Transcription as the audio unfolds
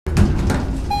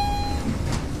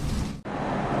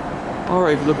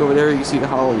Alright, if you look over there, you can see the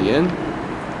Holiday Inn.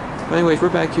 But anyways, we're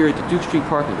back here at the Duke Street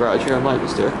parking garage here in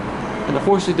Lancaster. And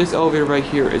unfortunately, this elevator right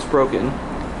here is broken.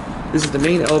 This is the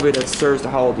main elevator that serves the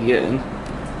Holiday Inn.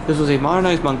 This was a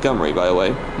modernized Montgomery, by the way.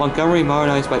 Montgomery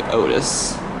modernized by Otis.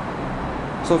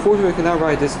 So unfortunately, I cannot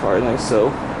ride this car tonight, so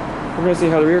we're going to see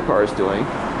how the rear car is doing.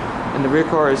 And the rear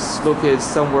car is located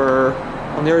somewhere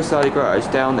on the other side of the garage,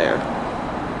 down there.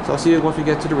 So I'll see you once we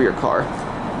get to the rear car.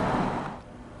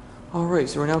 Alright,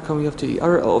 so we're now coming up to the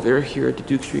other elevator here at the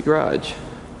Duke Street garage.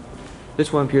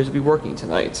 This one appears to be working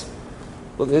tonight.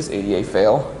 Look at this ADA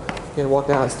fail. You gotta walk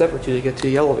down a step or two to get to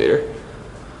the elevator.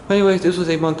 But anyways, this was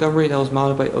a Montgomery that was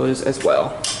mounted by Otis as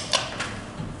well.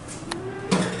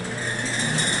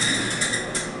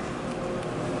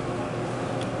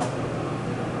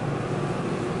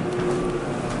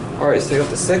 Alright, so we got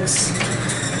the 6.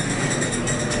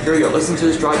 Here we go, listen to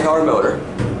this dry power motor.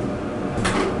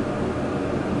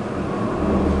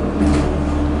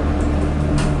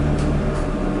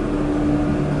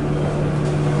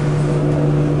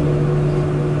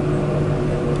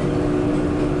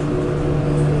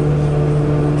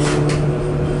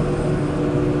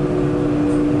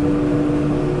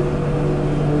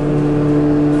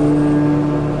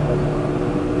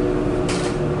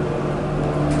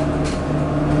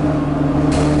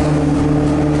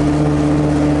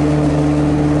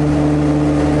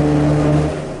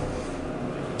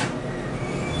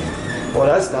 Well,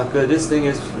 that's not good. This thing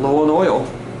is low on oil.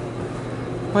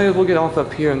 Might as well get off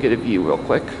up here and get a view real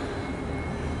quick.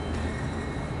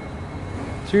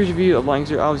 So here's a view of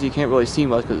Lancaster. Obviously you can't really see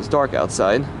much because it's dark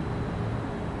outside.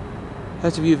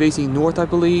 That's a view facing north, I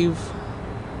believe.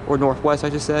 Or northwest, I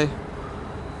should say.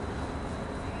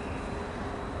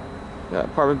 Got an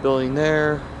apartment building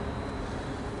there.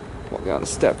 Walk down the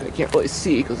step. I can't really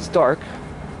see because it's dark.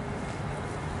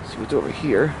 Let's see what's over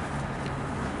here.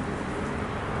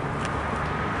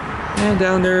 And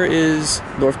down there is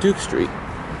North Duke Street.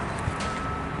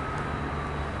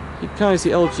 You can kind of see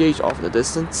LGH off in the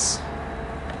distance.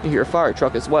 You hear a fire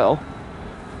truck as well.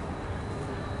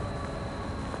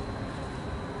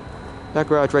 That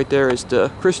garage right there is the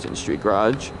Christian Street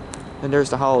garage. And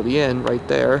there's the Holiday Inn right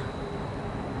there.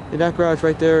 And that garage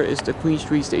right there is the Queen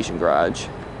Street Station garage.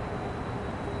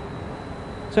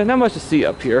 So not much to see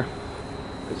up here.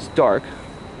 It's dark.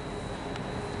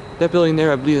 That building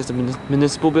there, I believe, is the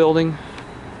municipal building.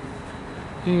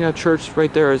 And you got a church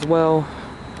right there as well.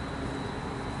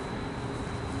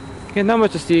 Again, not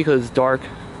much to see because it's dark.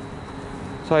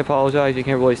 So I apologize, you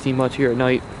can't really see much here at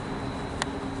night.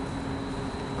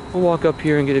 We'll walk up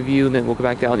here and get a view, and then we'll go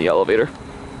back down the elevator.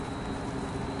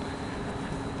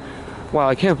 Wow,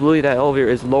 I can't believe that elevator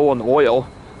is low on oil.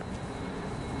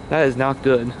 That is not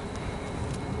good.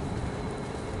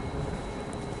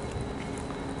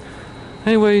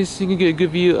 Anyways, you can get a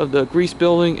good view of the Greece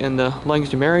building and the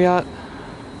Lancaster Marriott.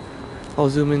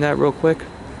 I'll zoom in that real quick.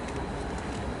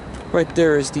 Right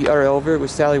there is the other elevator,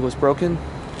 which sadly was broken.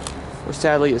 Or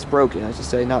sadly is broken, I should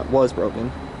say, not was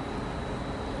broken.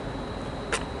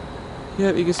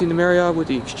 Yep, you can see the Marriott with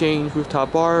the Exchange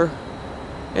rooftop bar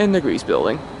and the Greece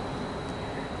building.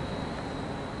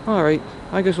 Alright,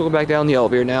 I guess we'll go back down the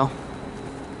elevator now.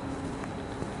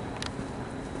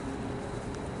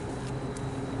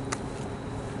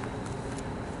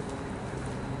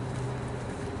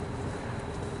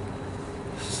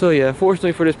 So yeah,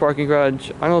 unfortunately for this parking garage,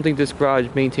 I don't think this garage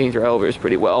maintains their elevators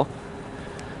pretty well.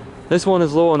 This one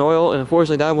is low on oil, and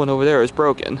unfortunately that one over there is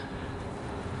broken.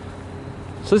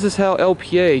 So this is how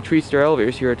LPA treats their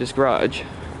elevators here at this garage.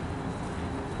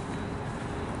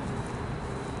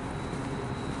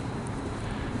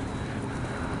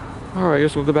 Alright, I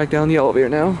guess we'll go back down the elevator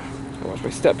now. I'll watch my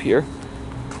step here.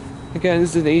 Again,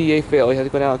 this is an ADA fail. You have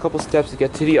to go down a couple steps to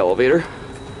get to the elevator.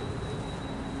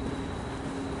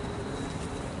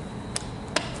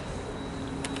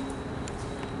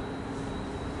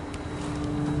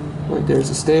 Right there's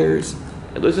the stairs.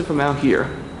 And listen from out here.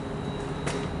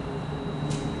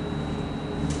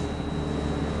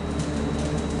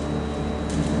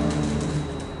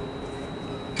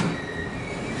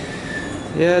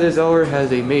 Yeah, this elevator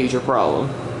has a major problem.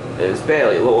 It is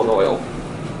badly low on oil.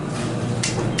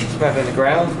 Back in the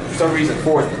ground, for some reason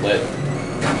 4's been lit.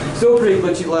 Still pretty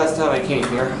glitchy the last time I came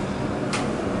here.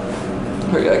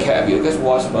 We got a cab view. I guess we'll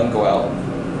watch the button go out.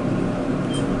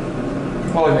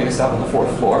 Probably make a stop on the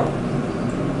 4th floor.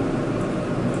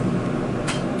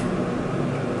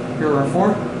 Here, room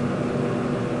 4.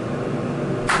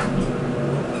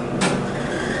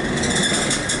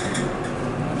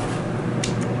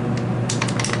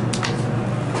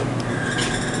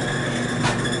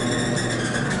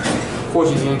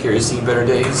 Fortunately, the interior has seen better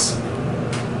days.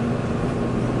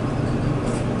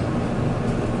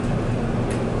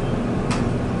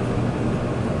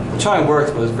 chime works,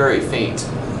 but it's very faint.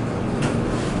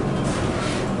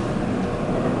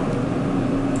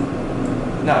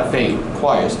 Not faint,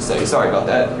 quiet I should say. Sorry about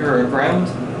that. Here are ground.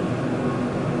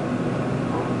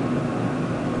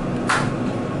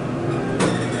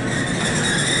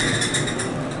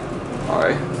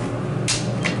 Alright.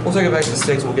 We'll take it back to the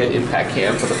sticks, we'll get an impact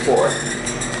cam for the floor.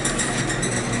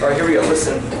 Alright, here we go,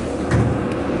 listen.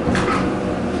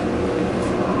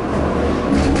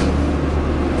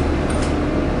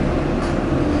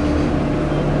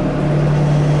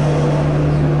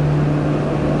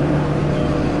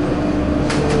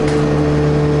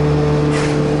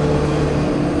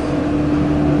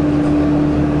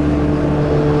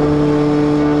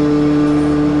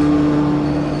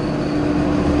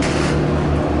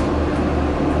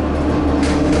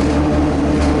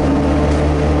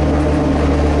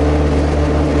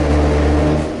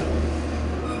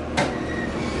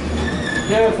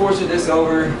 Yeah, unfortunately this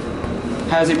elevator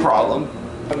has a problem,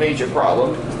 a major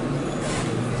problem.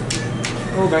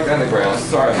 Go back down the ground.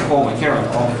 Sorry, I'm holding my camera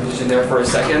in the off position there for a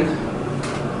second.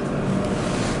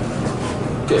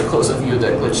 Get a close-up view of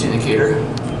that glitch indicator.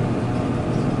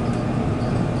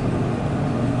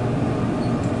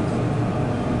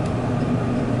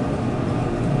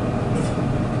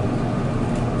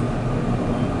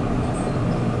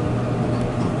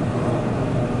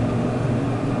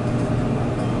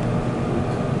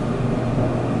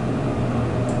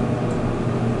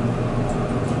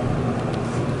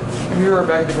 Here are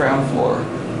back to the ground floor.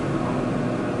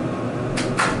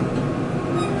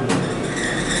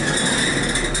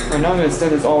 Alright, now I'm going to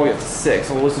extend this all the way up to 6.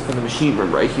 So we'll listen from the machine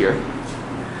room right here.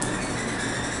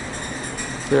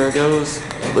 There it goes.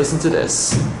 Listen to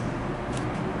this.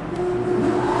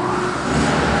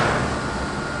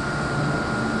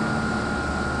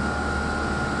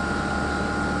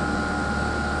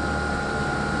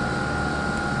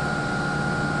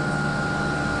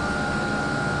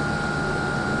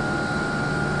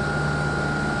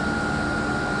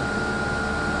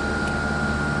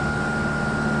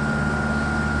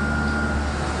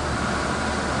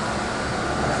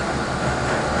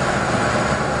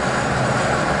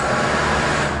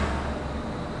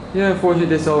 Yeah,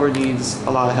 unfortunately this elevator needs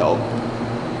a lot of help.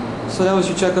 So that was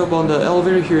your checkup on the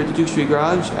elevator here at the Duke Street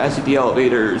Garage. Actually the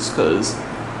elevators, because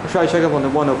I tried to check up on the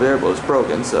one over there but it's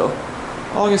broken, so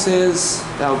all I can say is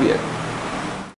that will be it.